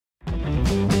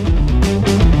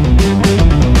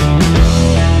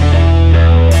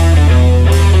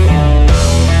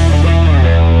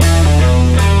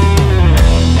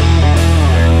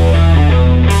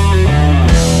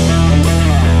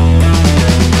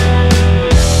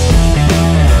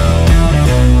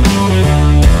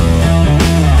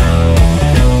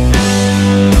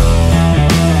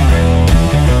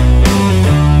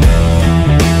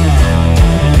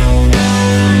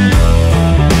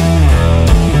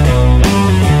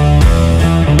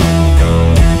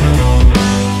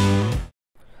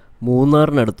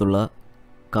മൂന്നാറിനടുത്തുള്ള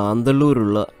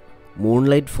കാന്തല്ലൂരുള്ള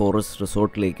moonlight forest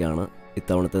റിസോർട്ടിലേക്കാണ്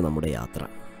ഇത്തവണത്തെ നമ്മുടെ യാത്ര.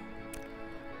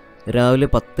 രാവിലെ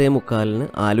 10:45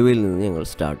 ആലുവയിൽ നിന്ന് ഞങ്ങൾ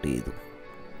സ്റ്റാർട്ട് ചെയ്തു.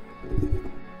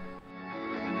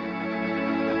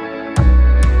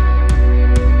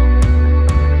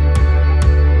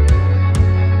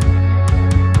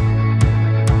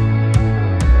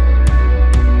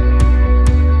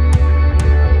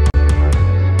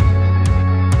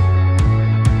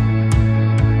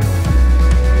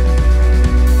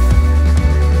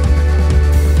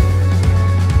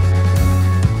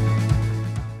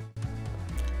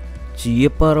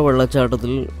 ചീയപ്പാറ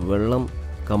വെള്ളച്ചാട്ടത്തിൽ വെള്ളം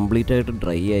കംപ്ലീറ്റ് ആയിട്ട്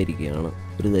ഡ്രൈ ആയിരിക്കുകയാണ്.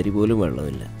 ഒരു തരി പോലും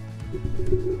വെള്ളമില്ല.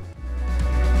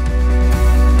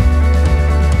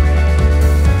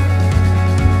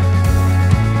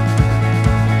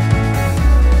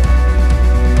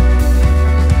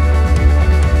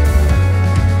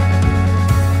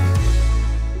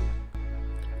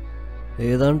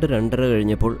 ഏതാണ്ട് 2:30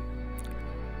 കഴിഞ്ഞപ്പോൾ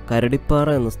കരടിപ്പാറ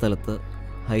എന്ന സ്ഥലത്ത്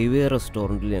ഹൈവേ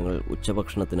റെസ്റ്റോറൻറ്റിൽ ഞങ്ങൾ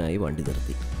ഉച്ചഭക്ഷണത്തിനായി വണ്ടി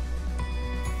നിർത്തി.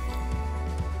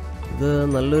 ഇത്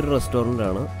നല്ലൊരു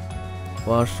റെസ്റ്റോറൻ്റാണ്.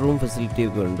 വാഷ്റൂം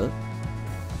ഫെസിലിറ്റിയൊക്കെ ഉണ്ട്.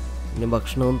 പിന്നെ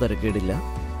ഭക്ഷണവും തിരക്കേടില്ല.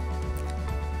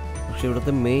 പക്ഷെ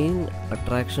ഇവിടുത്തെ മെയിൻ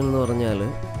അട്രാക്ഷൻ എന്ന് പറഞ്ഞാൽ,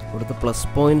 ഇവിടുത്തെ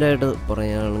പ്ലസ് പോയിൻ്റായിട്ട്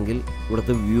പറയുകയാണെങ്കിൽ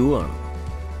ഇവിടുത്തെ വ്യൂ ആണ്.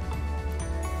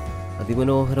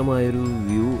 അതിമനോഹരമായൊരു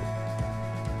വ്യൂ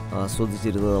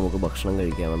ആസ്വദിച്ചിരുന്ന് നമുക്ക് ഭക്ഷണം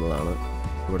കഴിക്കാമെന്നതാണ്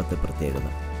ഇവിടുത്തെ പ്രത്യേകത.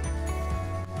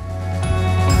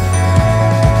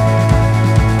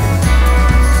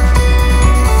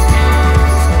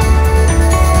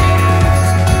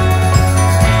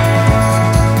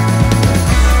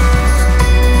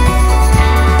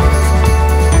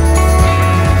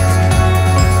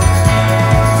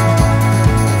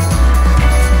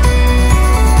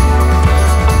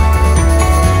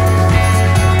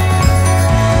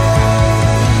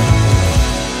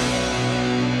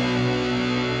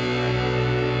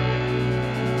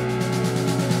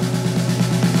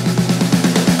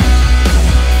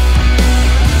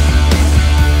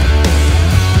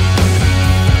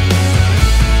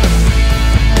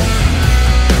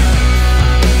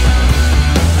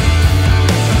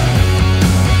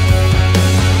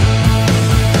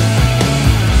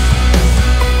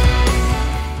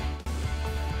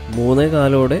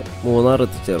 മൂന്നേകാലോടെ മൂന്നാർ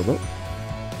എത്തിച്ചേർന്നു.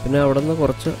 പിന്നെ അവിടെ നിന്ന്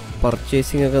കുറച്ച്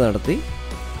പർച്ചേസിംഗ് ഒക്കെ നടത്തി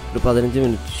ഒരു 15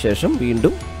 മിനിറ്റ് ശേഷം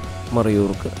വീണ്ടും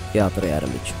മറയൂർക്ക് യാത്ര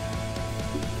ആരംഭിച്ചു.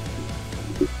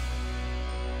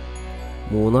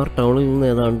 മൂന്നാർ ടൗണിൽ നിന്ന്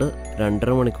ഏതാണ്ട്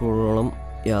 2.5 മണിക്കൂറോളം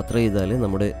യാത്ര ചെയ്താലേ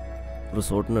നമ്മുടെ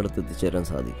റിസോർട്ടിനടുത്ത് എത്തിച്ചേരാൻ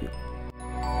സാധിക്കും.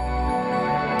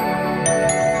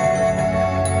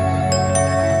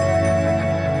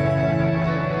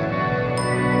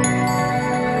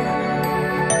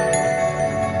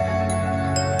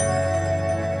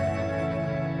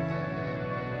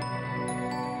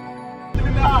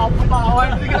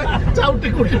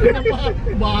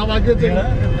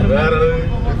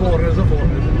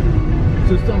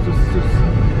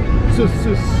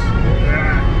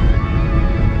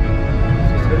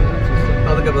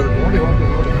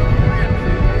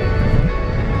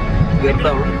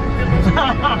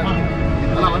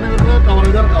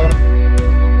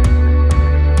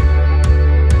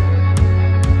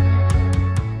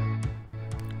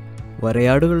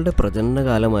 വരയാടുകളുടെ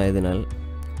പ്രജനനകാലമായതിനാൽ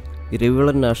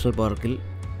ഇരവികുളം നാഷണൽ പാർക്കിൽ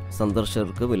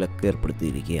സന്ദർശകർക്ക് വിലക്ക്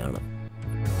ഏർപ്പെടുത്തിയിരിക്കുകയാണ്.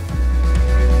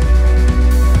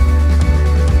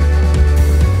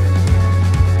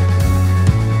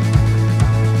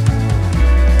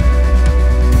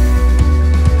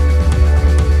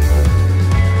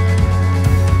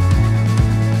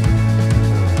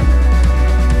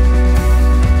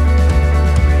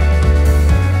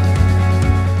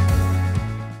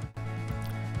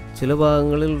 ചില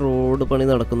ഭാഗങ്ങളിൽ റോഡ് പണി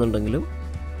നടക്കുന്നുണ്ടെങ്കിലും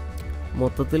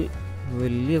മൊത്തത്തിൽ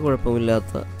വലിയ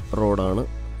കുഴപ്പമില്ലാത്ത റോഡാണ്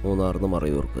മൂന്നാറിന്ന്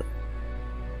മറയൂർക്ക്.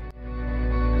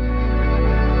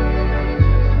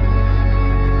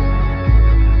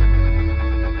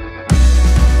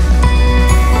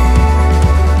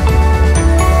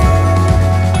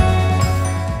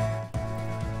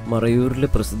 മറയൂരിലെ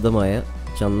പ്രസിദ്ധമായ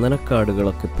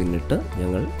ചന്ദനക്കാടുകളൊക്കെ പിന്നിട്ട്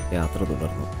ഞങ്ങൾ യാത്ര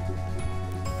തുടർന്നു.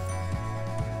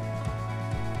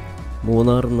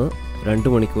 മൂന്നാറിന്ന്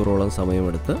 2 മണിക്കൂറോളം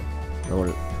സമയമെടുത്ത് നമ്മൾ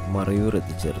മറയൂർ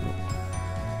എത്തിച്ചേർന്നു.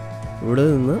 ഇവിടെ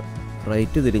നിന്ന്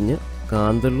റൈറ്റ് തിരിഞ്ഞ്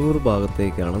കാന്തല്ലൂർ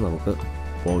ഭാഗത്തേക്കാണ് നമുക്ക്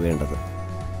പോകേണ്ടത്.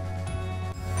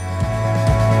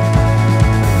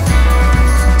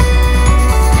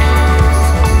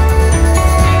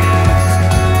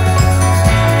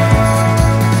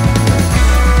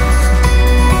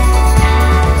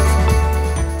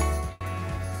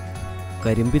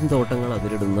 കരിമ്പിൻ തോട്ടങ്ങൾ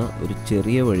അതിരിടുന്ന ഒരു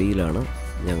ചെറിയ വഴിയിലാണ്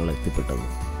ഞങ്ങൾ എത്തിപ്പെട്ടത്.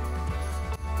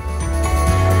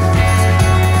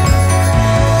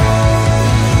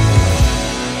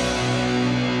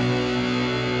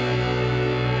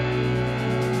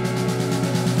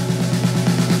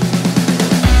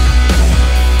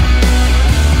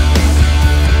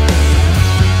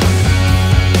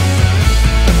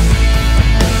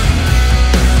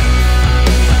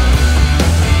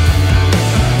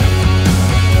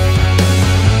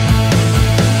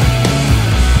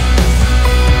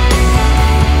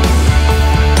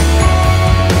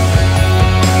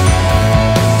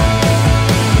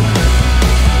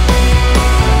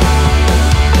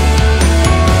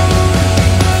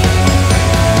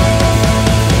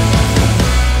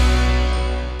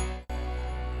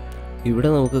 ഇവിടെ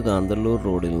നമുക്ക് കാന്തല്ലൂർ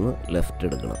റോഡിൽ നിന്ന് ലെഫ്റ്റ്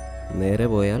എടുക്കണം. നേരെ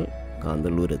പോയാൽ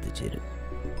കാന്തല്ലൂർ എത്തിച്ചേരും.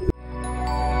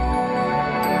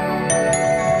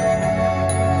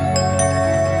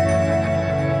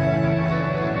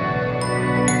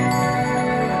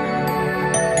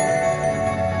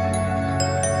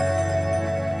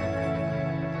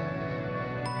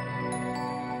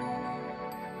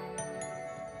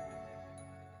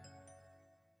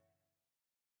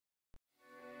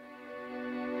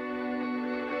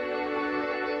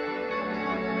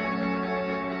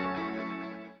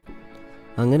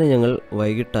 അങ്ങനെ ഞങ്ങൾ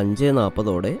വൈകിട്ട്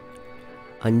 5:40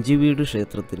 അഞ്ചുവീട്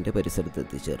ക്ഷേത്രത്തിൻ്റെ പരിസരത്ത്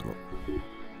എത്തിച്ചേർന്നു.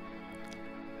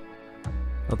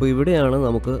 അപ്പോൾ ഇവിടെയാണ്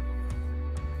നമുക്ക്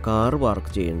കാർ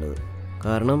പാർക്ക് ചെയ്യേണ്ടത്.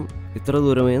 കാരണം ഇത്ര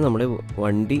ദൂരമേ നമ്മുടെ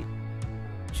വണ്ടി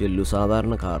ചെല്ലൂ,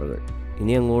 സാധാരണ കാറുകൾ.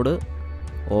 ഇനി അങ്ങോട്ട്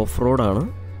ഓഫ് റോഡാണ്.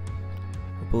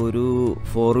 അപ്പോൾ ഒരു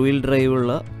 4 വീൽ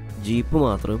ഡ്രൈവുള്ള ജീപ്പ്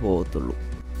മാത്രമേ പോകത്തുള്ളൂ.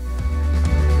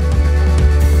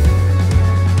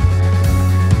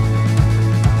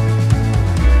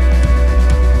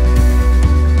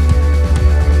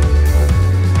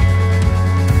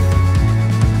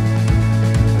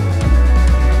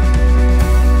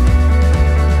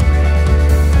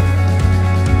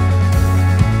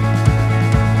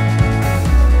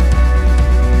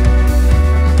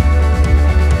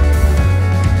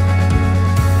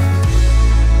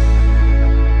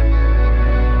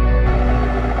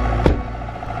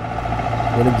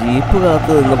 അങ്ങനെ ജീപ്പ്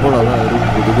കാത്ത് നിന്നപ്പോൾ അതാ ഒരു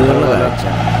പുതുമയുള്ള കാഴ്ച.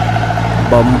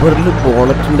 ബമ്പറിൽ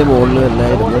ബോണറ്റിൻ്റെ മുകളിലും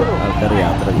എല്ലായിരുന്നു ആൾക്കാർ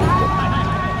യാത്ര ചെയ്യുന്നത്.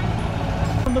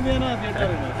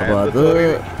 അപ്പോൾ അത്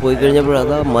പോയി കഴിഞ്ഞപ്പോൾ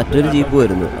അതാ മറ്റൊരു ജീപ്പ്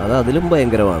വരുന്നു. അത് അതിലും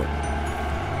ഭയങ്കരമാണ്.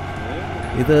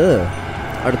 ഇത്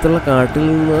അടുത്തുള്ള കാട്ടിൽ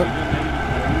നിന്ന്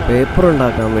പേപ്പർ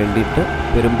ഉണ്ടാക്കാൻ വേണ്ടിയിട്ട്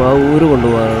പെരുമ്പാവൂർ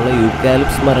കൊണ്ടുപോകാനുള്ള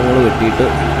യൂക്കാലിപ്സ് മരങ്ങൾ വെട്ടിയിട്ട്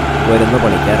വരുന്ന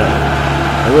പണിക്കാരാണ്.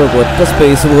 അത് ഒറ്റ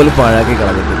സ്പേസ് പോലും പാഴാക്കി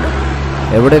കളഞ്ഞിട്ടില്ല.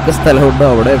 എവിടെയൊക്കെ സ്ഥലമുണ്ടോ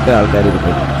അവിടെയൊക്കെ ആൾക്കാർ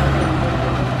ഇരിക്കുന്നു.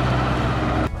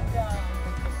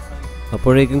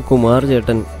 അപ്പോഴേക്കും കുമാർ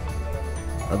ചേട്ടൻ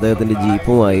അദ്ദേഹത്തിൻ്റെ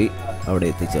ജീപ്പുമായി അവിടെ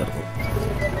എത്തിച്ചേർന്നു.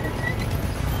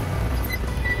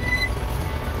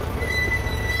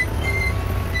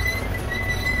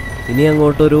 ഇനി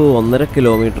അങ്ങോട്ടൊരു 1.5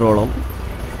 കിലോമീറ്ററോളം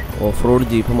ഓഫ്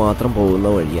റോഡ് ജീപ്പ് മാത്രം പോകുന്ന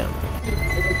വഴിയാണ്.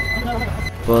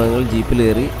 അപ്പോൾ ഞങ്ങൾ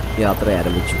ജീപ്പിലേറി യാത്ര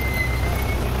ആരംഭിച്ചു.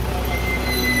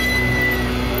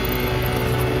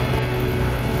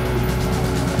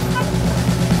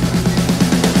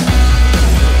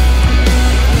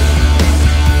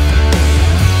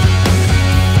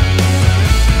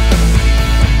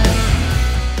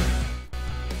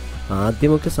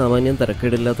 ആദ്യമൊക്കെ സാമാന്യം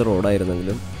തിരക്കേടില്ലാത്ത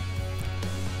റോഡായിരുന്നെങ്കിലും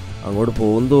അങ്ങോട്ട്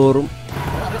പോകുന്തോറും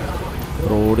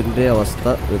റോഡിൻ്റെ അവസ്ഥ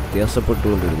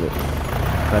വ്യത്യാസപ്പെട്ടുകൊണ്ടിരുന്നു.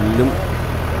 കല്ലും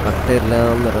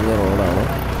കട്ടയെല്ലാം നിറഞ്ഞ റോഡാണ്.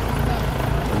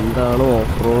 എന്താണ്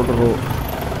ഓഫ് റോഡ്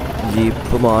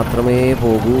ജീപ്പ് മാത്രമേ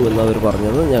പോകൂ എന്നവർ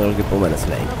പറഞ്ഞത് ഞങ്ങൾക്കിപ്പോൾ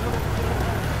മനസ്സിലായി.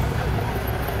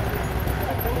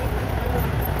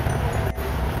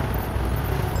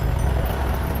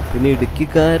 പിന്നെ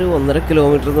ഇടുക്കിക്കാർ 1.5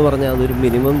 കിലോമീറ്റർ എന്ന് പറഞ്ഞാൽ അതൊരു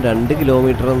മിനിമം 2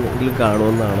 കിലോമീറ്റർ എങ്കിലും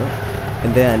കാണുമെന്നാണ്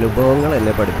എൻ്റെ അനുഭവങ്ങൾ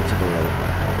എന്നെ പഠിപ്പിച്ചിട്ടുള്ളത്.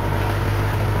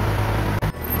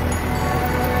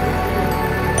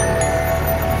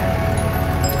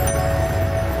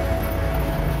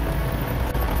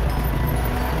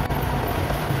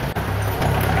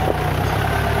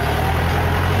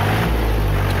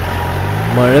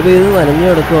 മഴ പെയ്ത് നനഞ്ഞു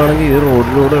കിടക്കുകയാണെങ്കിൽ ഈ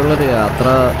റോഡിലൂടെയുള്ള യാത്ര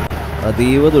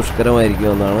അതീവ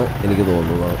ദുഷ്കരമായിരിക്കുമെന്നാണ് എനിക്ക്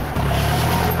തോന്നുന്നത്.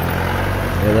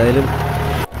 ഏതായാലും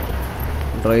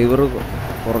ഡ്രൈവർ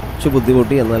കുറച്ച്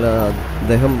ബുദ്ധിമുട്ടി, എന്നാൽ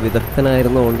അദ്ദേഹം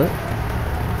വിദഗ്ധനായിരുന്നുകൊണ്ട്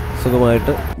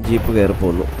സുഖമായിട്ട് ജീപ്പ് കയറി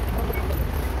പോന്നു.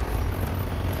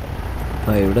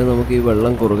 ഇവിടെ നമുക്ക് ഈ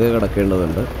വെള്ളം കുറുകെ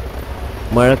കിടക്കേണ്ടതുണ്ട്.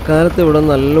 മഴക്കാലത്ത് ഇവിടെ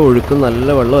നല്ല ഒഴുക്കും നല്ല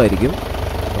വെള്ളമായിരിക്കും.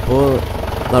 അപ്പോൾ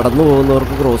നടന്നു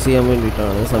പോകുന്നവർക്ക് ക്രോസ് ചെയ്യാൻ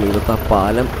വേണ്ടിയിട്ടാണ് സമീപത്ത് ആ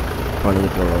പാലം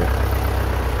പണിതിട്ടുള്ളത്.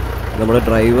 നമ്മുടെ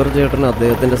ഡ്രൈവർ ചേട്ടൻ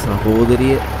അദ്ദേഹത്തിൻ്റെ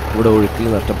സഹോദരിയെ ഇവിടെ ഒഴുക്കിൽ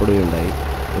നഷ്ടപ്പെടുകയുണ്ടായി.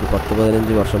 ഒരു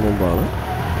 10-15 വർഷം മുമ്പാണ്.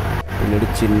 പിന്നീട്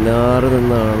ചിന്നാറ്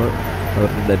നിന്നാണ്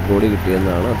അവരുടെ ഡെഡ് ബോഡി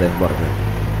കിട്ടിയെന്നാണ് അദ്ദേഹം പറഞ്ഞത്.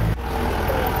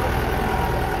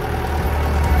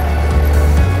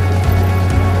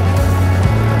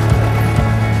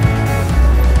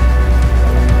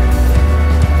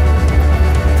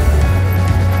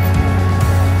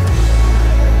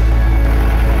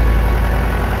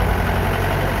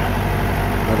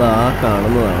 അതാ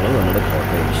കാണുന്നതാണ് നമ്മുടെ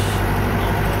കോട്ടേജ്.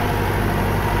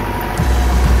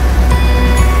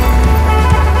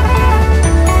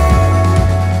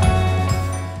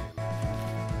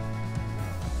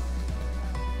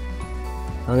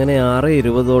 അങ്ങനെ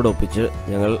 6:20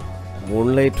 ഞങ്ങൾ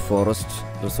മൂൺലൈറ്റ് ഫോറസ്റ്റ്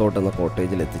റിസോർട്ട് എന്ന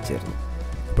കോട്ടേജിൽ എത്തിച്ചേർന്നു.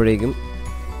 അപ്പോഴേക്കും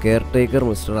കെയർ ടേക്കർ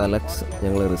മിസ്റ്റർ അലക്സ്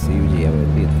ഞങ്ങളെ റിസീവ് ചെയ്യാൻ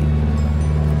വേണ്ടി എത്തി.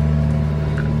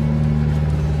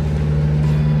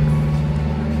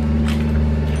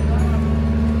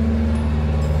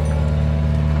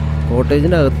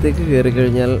 കോട്ടേജിൻ്റെ അകത്തേക്ക് കയറി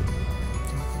കഴിഞ്ഞാൽ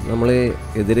നമ്മളെ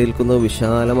എതിരേൽക്കുന്ന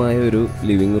വിശാലമായ ഒരു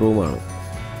ലിവിങ് റൂമാണ്.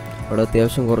 അവിടെ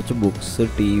അത്യാവശ്യം കുറച്ച് ബുക്സ്,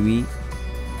 TV,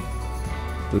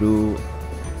 ഒരു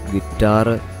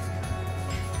ഗിറ്റാറ്,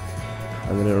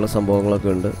 അങ്ങനെയുള്ള സംഭവങ്ങളൊക്കെ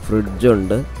ഉണ്ട്.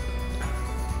 ഫ്രിഡ്ജുണ്ട്,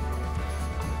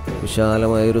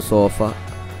 വിശാലമായൊരു സോഫ,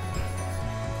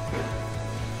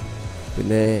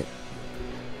 പിന്നെ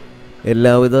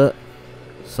എല്ലാവിധ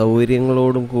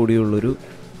സൗകര്യങ്ങളോടും കൂടിയുള്ളൊരു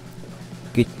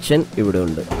കിച്ചൺ ഇവിടെ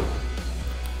ഉണ്ട്.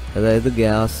 അതായത്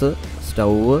ഗ്യാസ്,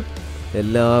 സ്റ്റൗവ്,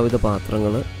 എല്ലാവിധ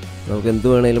പാത്രങ്ങൾ നമുക്ക് എന്ത്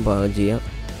വേണേലും പാകം ചെയ്യാം.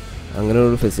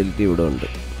 അങ്ങനെയൊരു ഫെസിലിറ്റി ഇവിടെ ഉണ്ട്.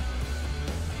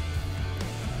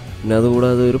 പിന്നെ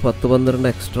അതുകൂടാതെ ഒരു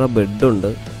 10-12 എക്സ്ട്രാ ബെഡുണ്ട്,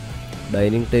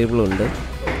 ഡൈനിങ് ടേബിളുണ്ട്.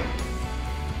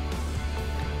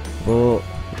 അപ്പോൾ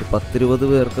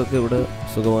 10-20 പേർക്കൊക്കെ ഇവിടെ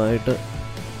സുഖമായിട്ട്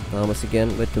താമസിക്കാൻ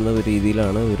പറ്റുന്ന ഒരു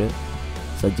രീതിയിലാണ് ഇവർ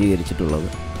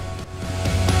സജ്ജീകരിച്ചിട്ടുള്ളത്.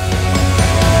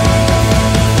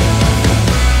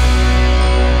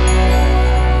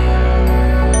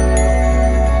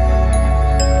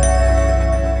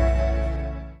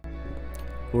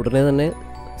 ഉടനെ തന്നെ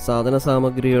സാധന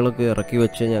സാമഗ്രികളൊക്കെ ഇറക്കി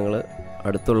വെച്ച് ഞങ്ങൾ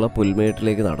അടുത്തുള്ള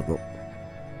പുൽമേട്ടിലേക്ക് നടന്നു.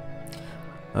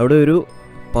 അവിടെ ഒരു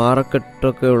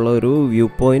പാറക്കെട്ടൊക്കെ ഉള്ള ഒരു വ്യൂ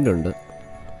പോയിൻ്റ് ഉണ്ട്.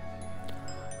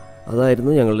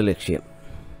 അതായിരുന്നു ഞങ്ങളുടെ ലക്ഷ്യം.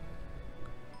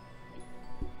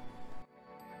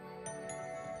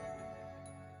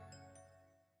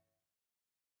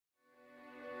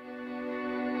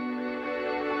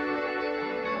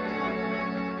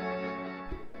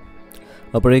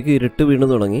 അപ്പോഴേക്ക് ഇരുട്ട് വീണു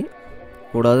തുടങ്ങി.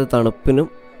 കൂടാതെ തണുപ്പിനും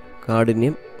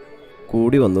കാഠിന്യം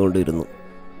കൂടി വന്നുകൊണ്ടിരുന്നു.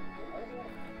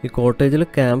 ഈ കോട്ടേജിൽ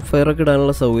ക്യാമ്പ് ഫയറൊക്കെ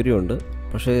ഇടാനുള്ള സൗകര്യമുണ്ട്.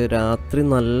 പക്ഷേ രാത്രി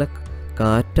നല്ല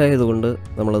കാറ്റായതുകൊണ്ട്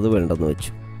നമ്മളത് വേണ്ടെന്ന്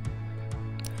വെച്ചു.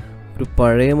 ഒരു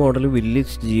പഴയ മോഡൽ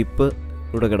വില്ലേജ് ജീപ്പ്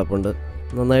ഇവിടെ കിടപ്പുണ്ട്.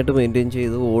 നന്നായിട്ട് മെയിൻറ്റെയിൻ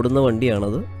ചെയ്ത് ഓടുന്ന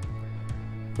വണ്ടിയാണത്.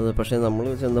 പക്ഷേ നമ്മൾ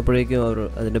ചെന്നപ്പോഴേക്കും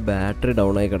അതിൻ്റെ ബാറ്ററി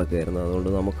ഡൗൺ ആയി കിടക്കുകയായിരുന്നു.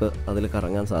 അതുകൊണ്ട് നമുക്ക് അതിൽ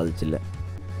കറങ്ങാൻ സാധിച്ചില്ല.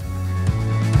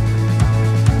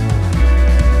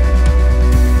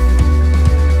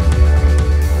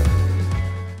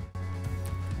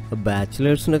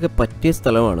 ബാച്ചിലേഴ്സിനൊക്കെ പറ്റിയ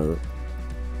സ്ഥലമാണിത്.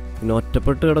 പിന്നെ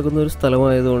ഒറ്റപ്പെട്ട് കിടക്കുന്ന ഒരു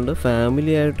സ്ഥലമായതുകൊണ്ട്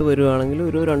ഫാമിലി ആയിട്ട് വരുവാണെങ്കിൽ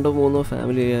ഒരു 2-3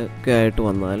 ഫാമിലിയൊക്കെ ആയിട്ട്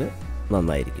വന്നാൽ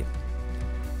നന്നായിരിക്കും.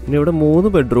 പിന്നെ ഇവിടെ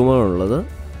 3 ബെഡ്റൂമാണുള്ളത്.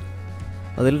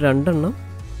 അതിൽ 2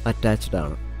 അറ്റാച്ച്ഡ്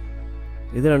ആണ്.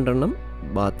 ഇത് 2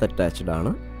 ബാത്ത് അറ്റാച്ച്ഡ്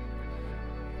ആണ്.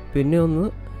 പിന്നെ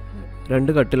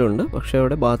 2 കട്ടിലുണ്ട്, പക്ഷേ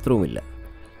അവിടെ ബാത്റൂമില്ല.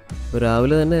 അപ്പോൾ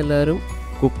രാവിലെ തന്നെ എല്ലാവരും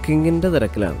കുക്കിങ്ങിൻ്റെ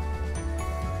തിരക്കിലാണ്.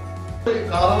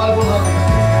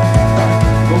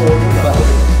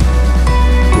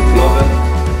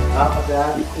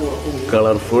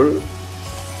 കളർഫുൾ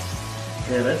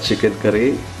ചിക്കൻ കറി,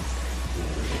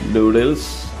 noodles,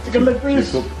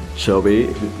 Chobi,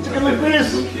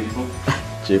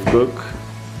 chief cook,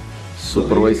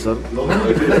 supervisor,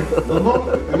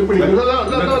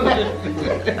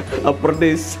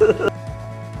 apprentice.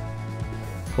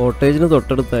 കോട്ടേജിന്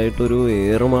തൊട്ടടുത്തായിട്ടൊരു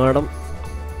ഏറുമാടം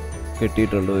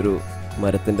കെട്ടിയിട്ടുണ്ട് ഒരു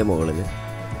മരത്തിൻ്റെ മുകളിൽ.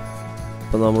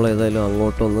 അപ്പോൾ നമ്മൾ ഏതായാലും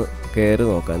അങ്ങോട്ടൊന്ന് കയറി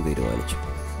നോക്കാൻ തീരുമാനിച്ചു.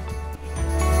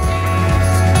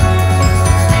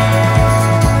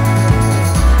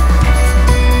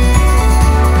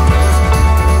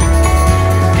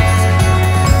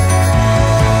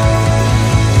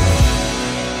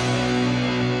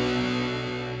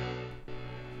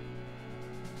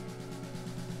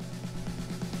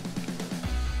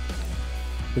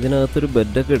 ഇതിനകത്തൊരു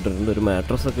ബെഡൊക്കെ ഇട്ടിട്ടുണ്ട്, ഒരു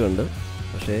മാട്രസൊക്കെ ഉണ്ട്.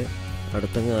 പക്ഷേ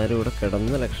അടുത്തങ്ങ് ആരും ഇവിടെ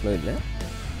കിടന്ന ലക്ഷണമില്ല.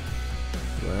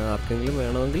 ആർക്കെങ്കിലും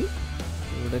വേണമെങ്കിൽ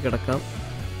ഇവിടെ കിടക്കാം.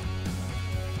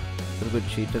 ഒരു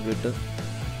ബെഡ്ഷീറ്റൊക്കെ ഇട്ട്.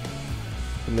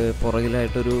 പിന്നെ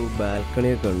പുറകിലായിട്ടൊരു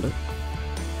ബാൽക്കണിയൊക്കെ ഉണ്ട്.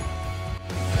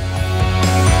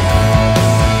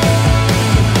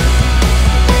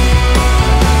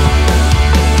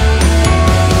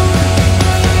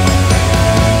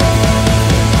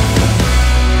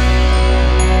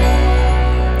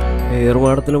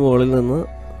 ഏറുമാടത്തിന് മുകളിൽ നിന്ന്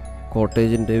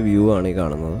കോട്ടേജിൻ്റെ വ്യൂ ആണ് ഈ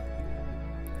കാണുന്നത്.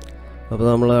 അപ്പോൾ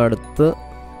നമ്മൾ അടുത്ത്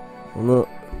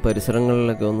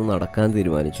പരിസരങ്ങളിലൊക്കെ ഒന്ന് നടക്കാൻ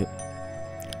തീരുമാനിച്ചു.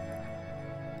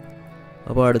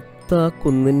 അപ്പോൾ അടുത്ത ആ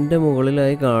കുന്നിൻ്റെ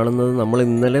മുകളിലായി കാണുന്നത് നമ്മൾ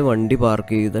ഇന്നലെ വണ്ടി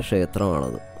പാർക്ക് ചെയ്ത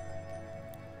ക്ഷേത്രമാണത്.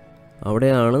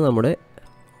 അവിടെയാണ് നമ്മുടെ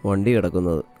വണ്ടി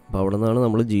കിടക്കുന്നത്. അപ്പോൾ അവിടെ നിന്നാണ്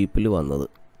നമ്മൾ ജീപ്പിൽ വന്നത്.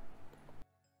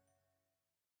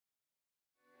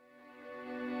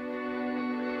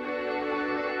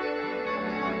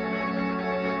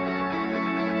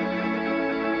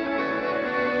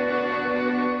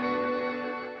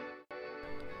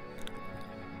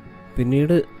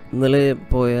 പിന്നീട് ഇന്നലെ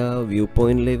പോയ വ്യൂ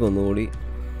പോയിന്റിലേക്ക് ഒന്നുകൂടി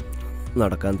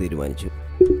നടക്കാൻ തീരുമാനിച്ചു.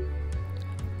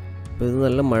 അപ്പോൾ ഇത്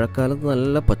നല്ല മഴക്കാലത്ത്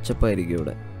നല്ല പച്ചപ്പായിരിക്കും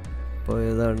ഇവിടെ. ഇപ്പോൾ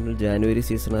ഏതാണ്ട് ജാനുവരി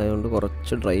സീസൺ ആയതുകൊണ്ട്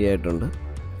കുറച്ച് ഡ്രൈ ആയിട്ടുണ്ട്.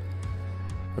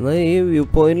 എന്നാൽ ഈ വ്യൂ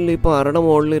പോയിന്റിൽ ഈ പാറയുടെ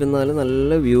മുകളിലിരുന്നാൽ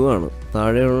നല്ല വ്യൂ ആണ്.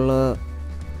 താഴെയുള്ള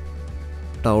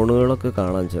ടൗണുകളൊക്കെ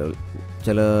കാണാൻ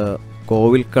ചില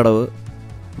കോവിൽക്കടവ്,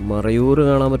 മറയൂർ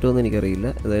കാണാൻ പറ്റുമെന്ന് എനിക്കറിയില്ല.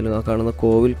 ഏതായാലും ആ കാണുന്ന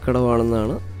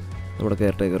കോവിൽക്കടവാണെന്നാണ് നമ്മുടെ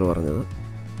കെയർ ടേക്കർ പറഞ്ഞത്.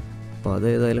 അപ്പോൾ അത്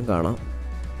ഏതായാലും കാണാം.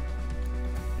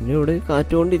 പിന്നെ ഇവിടെ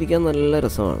കാറ്റുകൊണ്ടിരിക്കാൻ നല്ല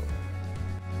രസമാണ്.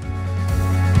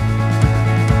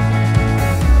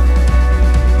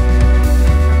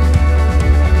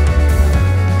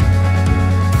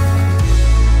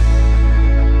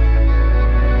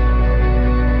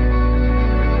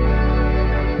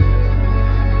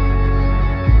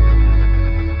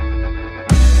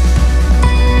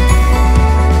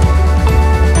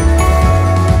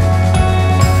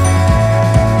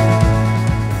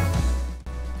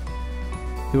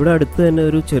 ഇവിടെ അടുത്ത് തന്നെ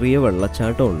ഒരു ചെറിയ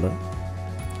വെള്ളച്ചാട്ടമുണ്ട്.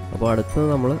 അപ്പോൾ അടുത്ത്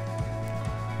നമ്മൾ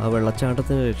ആ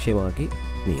വെള്ളച്ചാട്ടത്തിന് ലക്ഷ്യമാക്കി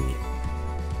നീങ്ങി.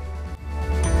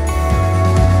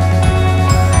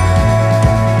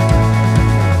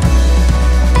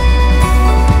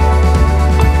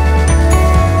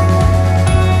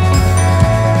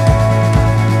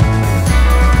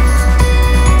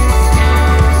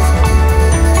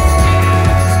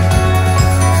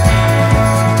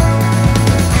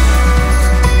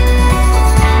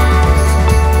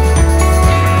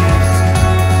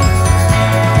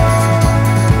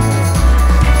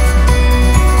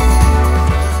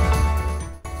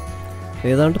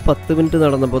 ഏതാണ്ട് 10 മിനിറ്റ്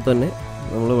നടന്നപ്പോൾ തന്നെ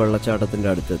നമ്മൾ വെള്ളച്ചാട്ടത്തിൻ്റെ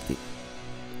അടുത്തെത്തി.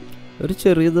 ഒരു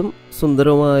ചെറിയതും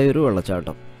സുന്ദരവുമായൊരു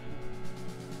വെള്ളച്ചാട്ടം.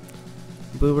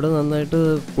 ഇപ്പോൾ ഇവിടെ നന്നായിട്ട്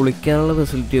കുളിക്കാനുള്ള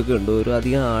ഫെസിലിറ്റിയൊക്കെ ഉണ്ട്. ഒരു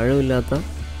അധികം ആഴമില്ലാത്ത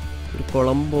ഒരു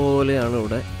കുളം പോലെയാണ്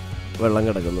ഇവിടെ വെള്ളം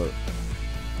കിടക്കുന്നത്.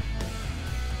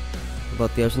 അപ്പോൾ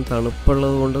അത്യാവശ്യം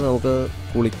തണുപ്പുള്ളത് കൊണ്ട് നമുക്ക്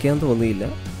കുളിക്കാൻ തോന്നിയില്ല.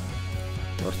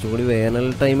 കുറച്ചുകൂടി വേനൽ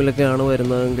ടൈമിലൊക്കെയാണ്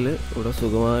വരുന്നതെങ്കിൽ ഇവിടെ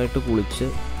സുഖമായിട്ട് കുളിച്ച്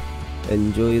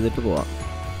എൻജോയ് ചെയ്തിട്ട് പോവാം.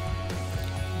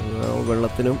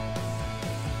 വെള്ളത്തിനും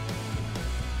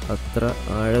അത്ര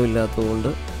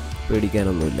ആഴമില്ലാത്തതുകൊണ്ട്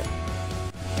പേടിക്കാനൊന്നുമില്ല.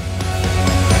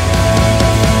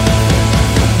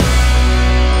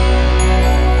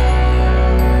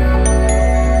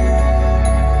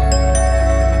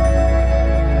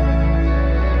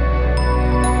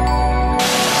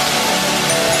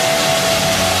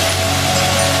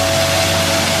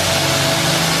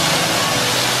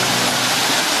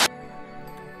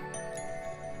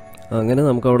 അങ്ങനെ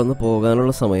നമുക്ക് അവിടെ നിന്ന്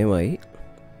പോകാനുള്ള സമയമായി.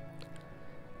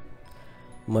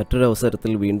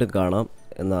 മറ്റൊരവസരത്തിൽ വീണ്ടും കാണാം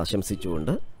എന്ന്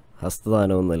ആശംസിച്ചുകൊണ്ട്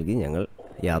ഹസ്തദാനവും നൽകി ഞങ്ങൾ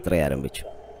യാത്ര ആരംഭിച്ചു.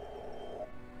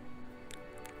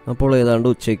 അപ്പോൾ ഏതാണ്ട്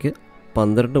ഉച്ചയ്ക്ക്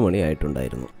 12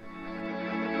 മണിയായിട്ടുണ്ടായിരുന്നു.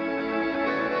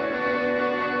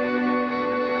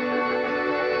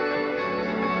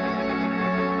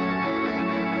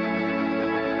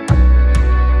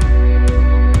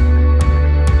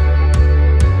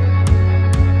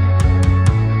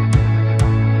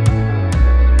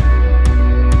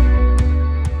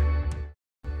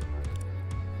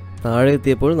 താഴെ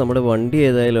എത്തിയപ്പോൾ നമ്മുടെ വണ്ടി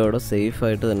ഏതായാലും അവിടെ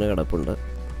സേഫായിട്ട് തന്നെ കിടപ്പുണ്ട്.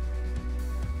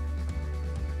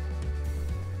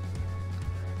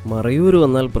 മറയൂർ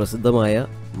വന്നാൽ പ്രസിദ്ധമായ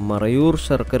മറയൂർ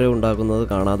ശർക്കര ഉണ്ടാക്കുന്നത്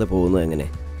കാണാതെ പോകുന്നത് എങ്ങനെ?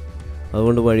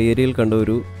 അതുകൊണ്ട് വഴിയരിയിൽ കണ്ട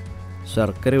ഒരു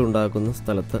ശർക്കര ഉണ്ടാക്കുന്ന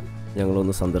സ്ഥലത്ത്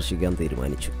ഞങ്ങളൊന്ന് സന്ദർശിക്കാൻ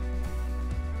തീരുമാനിച്ചു.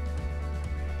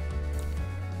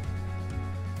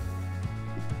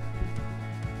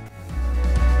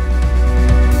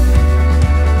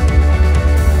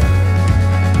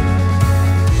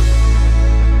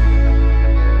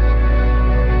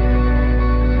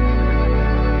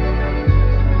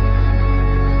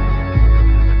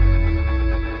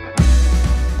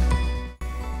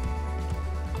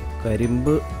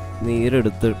 കരിമ്പ്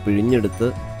നീരെടുത്ത് പിഴിഞ്ഞെടുത്ത്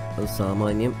അത്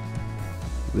സാമാന്യം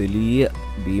വലിയ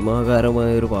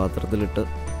ഭീമാകാരമായൊരു പാത്രത്തിലിട്ട്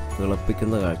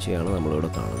തിളപ്പിക്കുന്ന കാഴ്ചയാണ് നമ്മളിവിടെ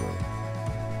കാണുന്നത്.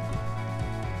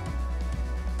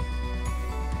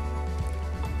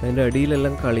 അതിൻ്റെ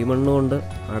അടിയിലെല്ലാം കളിമണ്ണ് കൊണ്ട്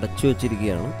അടച്ചു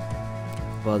വച്ചിരിക്കുകയാണ്.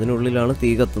 അപ്പോൾ അതിനുള്ളിലാണ്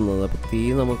തീ കത്തുന്നത്. അപ്പോൾ തീ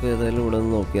നമുക്ക് ഏതായാലും ഇവിടെ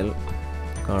നിന്ന് നോക്കിയാൽ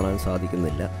കാണാൻ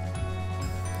സാധിക്കുന്നില്ല.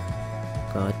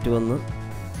 കാറ്റ് വന്ന്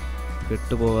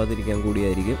കെട്ടുപോകാതിരിക്കാൻ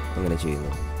കൂടിയായിരിക്കും അങ്ങനെ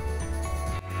ചെയ്യുന്നത്.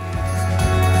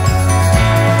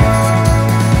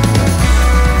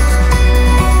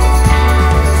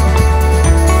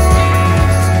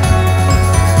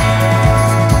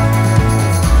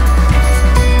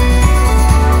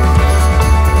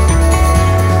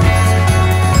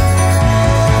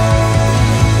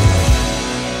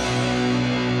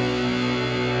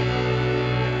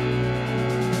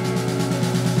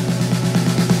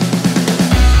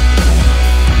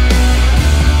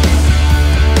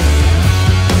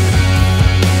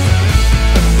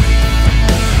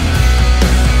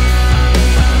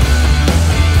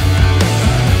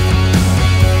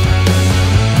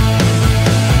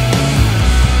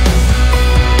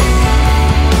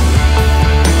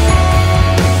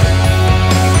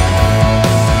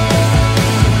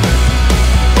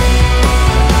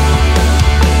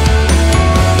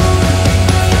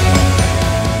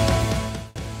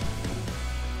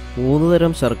 3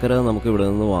 തരം ശർക്കര നമുക്ക് ഇവിടെ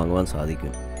നിന്ന് വാങ്ങുവാൻ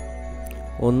സാധിക്കും.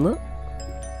 ഒന്ന്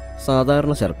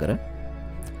സാധാരണ ശർക്കര,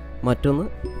 മറ്റൊന്ന്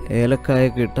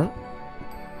ഏലക്കായൊക്കെ ഇട്ട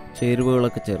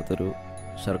ചേരുവകളൊക്കെ ചേർത്തൊരു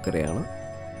ശർക്കരയാണ്.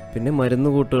 പിന്നെ മരുന്ന്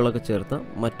കൂട്ടുകളൊക്കെ ചേർത്ത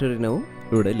മറ്റൊരിനവും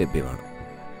ഇവിടെ ലഭ്യമാണ്.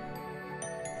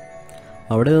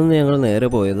 അവിടെ നിന്ന് ഞങ്ങൾ നേരെ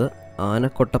പോയത്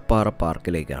ആനക്കൊട്ടപ്പാറ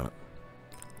പാർക്കിലേക്കാണ്.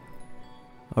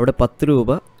 അവിടെ 10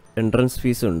 രൂപ എൻട്രൻസ്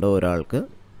ഫീസ് ഉണ്ട് ഒരാൾക്ക്.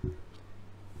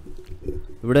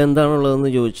 ഇവിടെ എന്താണുള്ളതെന്ന്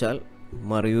ചോദിച്ചാൽ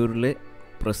മറയൂരിലെ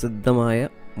പ്രസിദ്ധമായ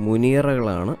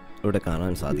മുനിയറകളാണ് ഇവിടെ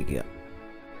കാണാൻ സാധിക്കുക.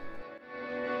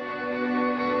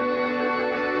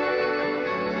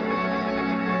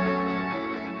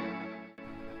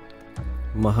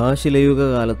 മഹാശിലയുഗ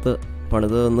കാലത്ത്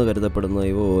പണിതതെന്ന് കരുതപ്പെടുന്ന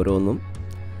ഇവ ഓരോന്നും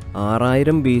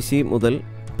 6000 BC മുതൽ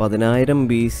 10000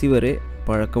 BC വരെ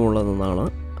പഴക്കമുള്ളതെന്നാണ്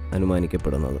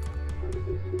അനുമാനിക്കപ്പെടുന്നത്.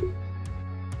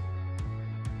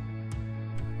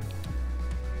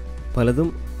 പലതും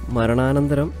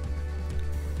മരണാനന്തരം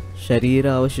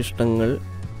ശരീരാവശിഷ്ടങ്ങൾ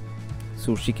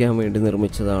സൂക്ഷിക്കാൻ വേണ്ടി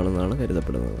നിർമ്മിച്ചതാണെന്നാണ്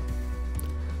കരുതപ്പെടുന്നത്.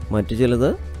 മറ്റു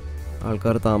ചിലത്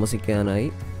ആൾക്കാർ താമസിക്കാനായി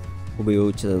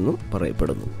ഉപയോഗിച്ചതെന്നും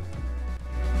പറയപ്പെടുന്നു.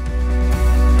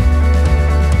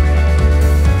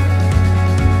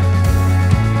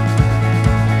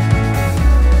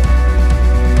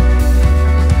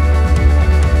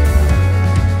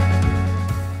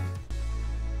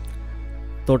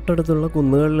 തൊട്ടടുത്തുള്ള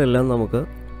കുന്നുകളിലെല്ലാം നമുക്ക്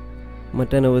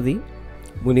മറ്റനവധി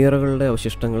മുനിയറകളുടെ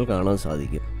അവശിഷ്ടങ്ങൾ കാണാൻ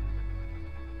സാധിക്കും.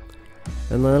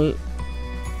 എന്നാൽ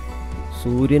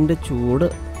സൂര്യൻ്റെ ചൂട്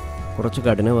കുറച്ച്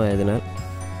കഠിനമായതിനാൽ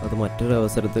അത് മറ്റൊരു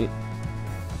അവസരത്തിൽ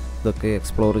ഇതൊക്കെ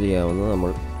എക്സ്പ്ലോർ ചെയ്യാമെന്ന്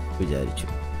നമ്മൾ വിചാരിച്ചു.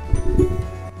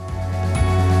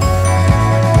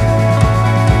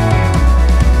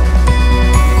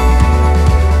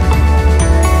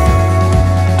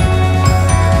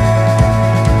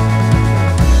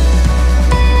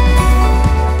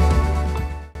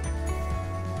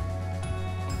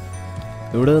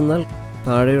 ഇവിടെ നിന്നാൽ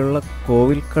താഴെയുള്ള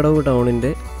കോവിൽക്കടവ്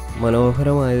ടൗണിൻ്റെ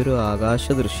മനോഹരമായൊരു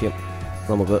ആകാശ ദൃശ്യം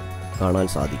നമുക്ക് കാണാൻ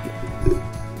സാധിക്കും.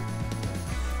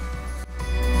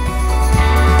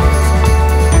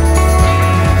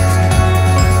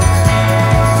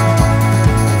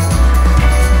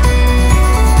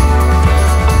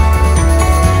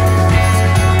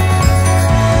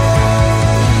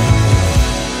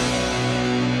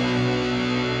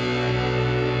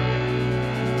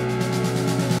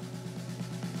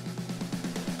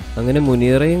 അങ്ങനെ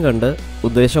മുനിയറയും കണ്ട്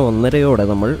ഉദ്ദേശം 1:30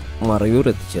 നമ്മൾ മറയൂർ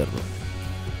എത്തിച്ചേർന്നു.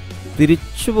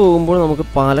 തിരിച്ചു പോകുമ്പോൾ നമുക്ക്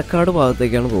പാലക്കാട്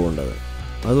ഭാഗത്തേക്കാണ് പോകേണ്ടത്.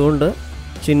 അതുകൊണ്ട്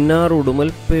ചിന്നാർ,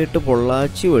 ഉടുമൽപേട്ട്,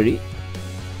 പൊള്ളാച്ചി വഴി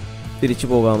തിരിച്ചു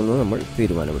പോകാമെന്ന് നമ്മൾ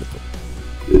തീരുമാനമെടുത്തു.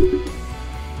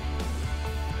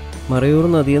 മറയൂർ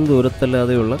നദിയും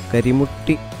ദൂരത്തല്ലാതെയുള്ള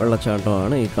കരിമുട്ടി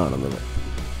വെള്ളച്ചാട്ടമാണ് ഈ കാണുന്നത്.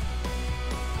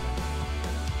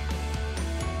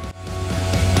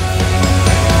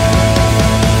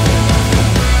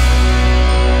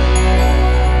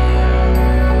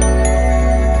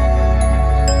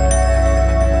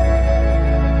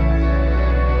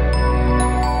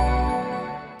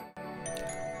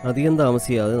 അധികം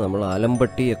താമസിയാതെ നമ്മൾ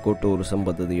ആലമ്പട്ടി എക്കോ ടൂറിസം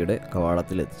പദ്ധതിയുടെ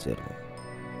കവാടത്തിൽ എത്തിച്ചേർന്നു.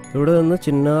 ഇവിടെ നിന്ന്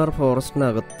ചിന്നാർ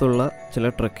ഫോറസ്റ്റിനകത്തുള്ള ചില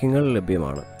ട്രക്കിങ്ങുകൾ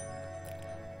ലഭ്യമാണ്.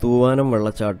 തൂവാനം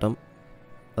വെള്ളച്ചാട്ടം,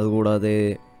 അതുകൂടാതെ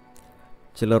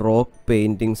ചില റോക്ക്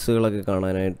പെയിൻറ്റിങ്സുകളൊക്കെ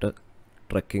കാണാനായിട്ട്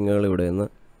ട്രക്കിങ്ങുകൾ ഇവിടെ നിന്ന്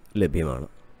ലഭ്യമാണ്.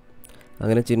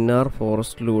 അങ്ങനെ ചിന്നാർ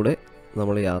ഫോറസ്റ്റിലൂടെ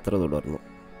നമ്മൾ യാത്ര തുടർന്നു.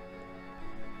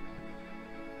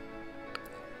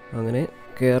 അങ്ങനെ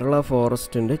കേരള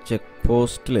ഫോറസ്റ്റിൻ്റെ ചെക്ക്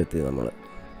പോസ്റ്റിലെത്തി നമ്മൾ.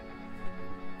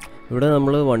 ഇവിടെ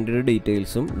നമ്മൾ വണ്ടിയുടെ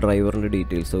ഡീറ്റെയിൽസും ഡ്രൈവറിൻ്റെ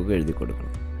ഡീറ്റെയിൽസും ഒക്കെ എഴുതി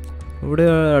കൊടുക്കണം. ഇവിടെ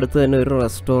അടുത്ത് തന്നെ ഒരു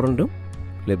റെസ്റ്റോറൻറ്റും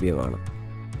ലഭ്യമാണ്.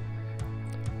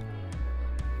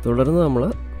 തുടർന്ന് നമ്മൾ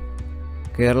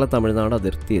കേരള തമിഴ്നാട്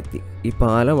അതിർത്തി എത്തി. ഈ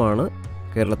പാലമാണ്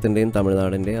കേരളത്തിൻ്റെയും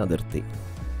തമിഴ്നാടിൻ്റെയും അതിർത്തി.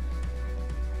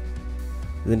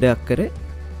 ഇതിൻ്റെ അക്കരെ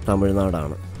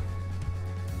തമിഴ്നാടാണ്.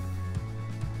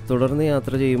 തുടർന്ന്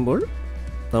യാത്ര ചെയ്യുമ്പോൾ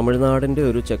തമിഴ്നാടിൻ്റെ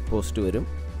ഒരു ചെക്ക് പോസ്റ്റ് വരും.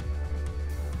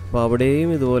 അപ്പോൾ അവിടെയും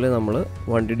ഇതുപോലെ നമ്മൾ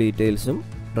വണ്ടി ഡീറ്റെയിൽസും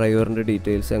ഡ്രൈവറിൻ്റെ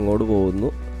ഡീറ്റെയിൽസ് എങ്ങോട്ട് പോകുന്നു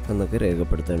എന്നൊക്കെ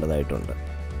രേഖപ്പെടുത്തേണ്ടതായിട്ടുണ്ട്.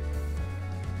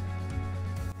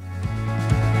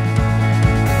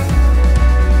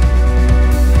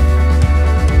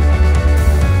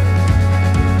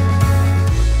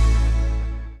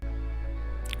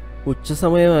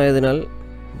 ഉച്ചസമയമായതിനാൽ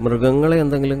മൃഗങ്ങളെ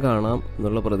എന്തെങ്കിലും കാണാം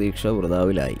എന്നുള്ള പ്രതീക്ഷ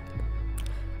വൃഥാവിലായി.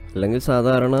 അല്ലെങ്കിൽ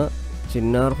സാധാരണ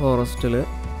ചിന്നാർ ഫോറസ്റ്റിൽ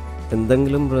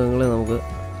എന്തെങ്കിലും മൃഗങ്ങളെ നമുക്ക്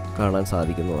കാണാൻ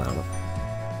സാധിക്കുന്നതാണ്.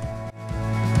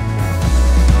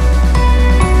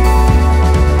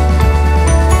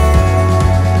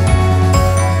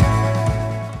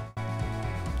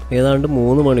 ഏതാണ്ട്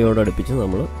 3 മണിയോടടുപ്പിച്ച്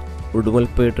നമ്മൾ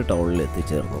ഉടുമൽപേട്ട് ടൗണിൽ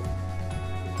എത്തിച്ചേർന്നു.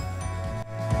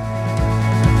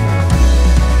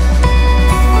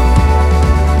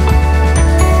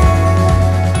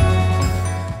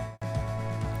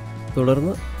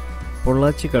 തുടർന്ന്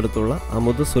പൊള്ളാച്ചിക്കടുത്തുള്ള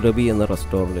അമുദ സുരഭി എന്ന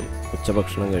റെസ്റ്റോറൻറ്റിൽ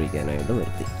ഉച്ചഭക്ഷണം കഴിക്കാനായിട്ട്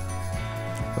നിർത്തി.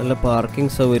 നല്ല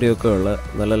പാർക്കിംഗ് സൗകര്യമൊക്കെ ഉള്ള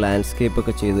നല്ല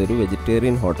ലാൻഡ്സ്കേപ്പൊക്കെ ചെയ്തൊരു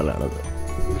വെജിറ്റേറിയൻ ഹോട്ടലാണത്.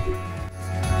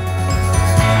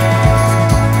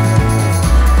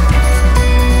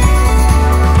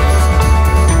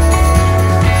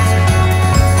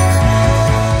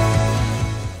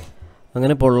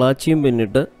 അങ്ങനെ പൊള്ളാച്ചിയും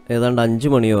പിന്നിട്ട് ഏതാണ്ട് 5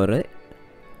 മണിയോടെ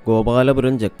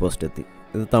ഗോപാലപുരം ചെക്ക് പോസ്റ്റ് എത്തി.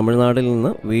 ഇത് തമിഴ്നാട്ടിൽ നിന്ന്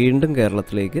വീണ്ടും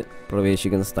കേരളത്തിലേക്ക്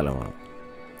പ്രവേശിക്കുന്ന സ്ഥലമാണ്.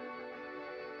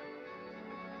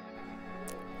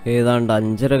 ഏതാണ്ട്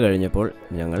 5:30 കഴിഞ്ഞപ്പോൾ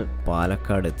ഞങ്ങൾ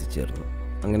പാലക്കാട് എത്തിച്ചേർന്നു.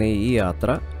 അങ്ങനെ ഈ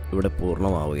യാത്ര ഇവിടെ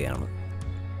പൂർണ്ണമാവുകയാണ്.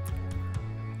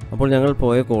 അപ്പോൾ ഞങ്ങൾ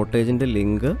പോയ കോട്ടേജിൻ്റെ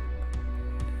ലിങ്ക്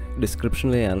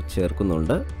ഡിസ്ക്രിപ്ഷനിൽ ഞാൻ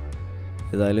ചേർക്കുന്നുണ്ട്.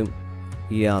 ഏതായാലും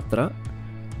ഈ യാത്ര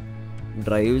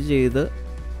ഡ്രൈവ് ചെയ്ത്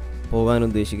പോകാൻ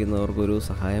ഉദ്ദേശിക്കുന്നവർക്കൊരു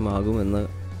സഹായമാകുമെന്ന്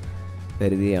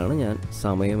കരുതിയാണ് ഞാൻ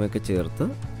സമയമൊക്കെ ചേർത്ത്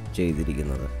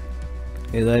ചെയ്തിരിക്കുന്നത്.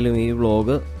 ഏതായാലും ഈ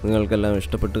വ്ളോഗ് നിങ്ങൾക്കെല്ലാം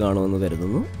ഇഷ്ടപ്പെട്ട് കാണുമെന്ന്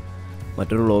കരുതുന്നു.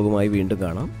 മറ്റൊരു വ്ളോഗുമായി വീണ്ടും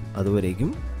കാണാം.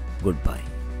 അതുവരേക്കും ഗുഡ് ബൈ.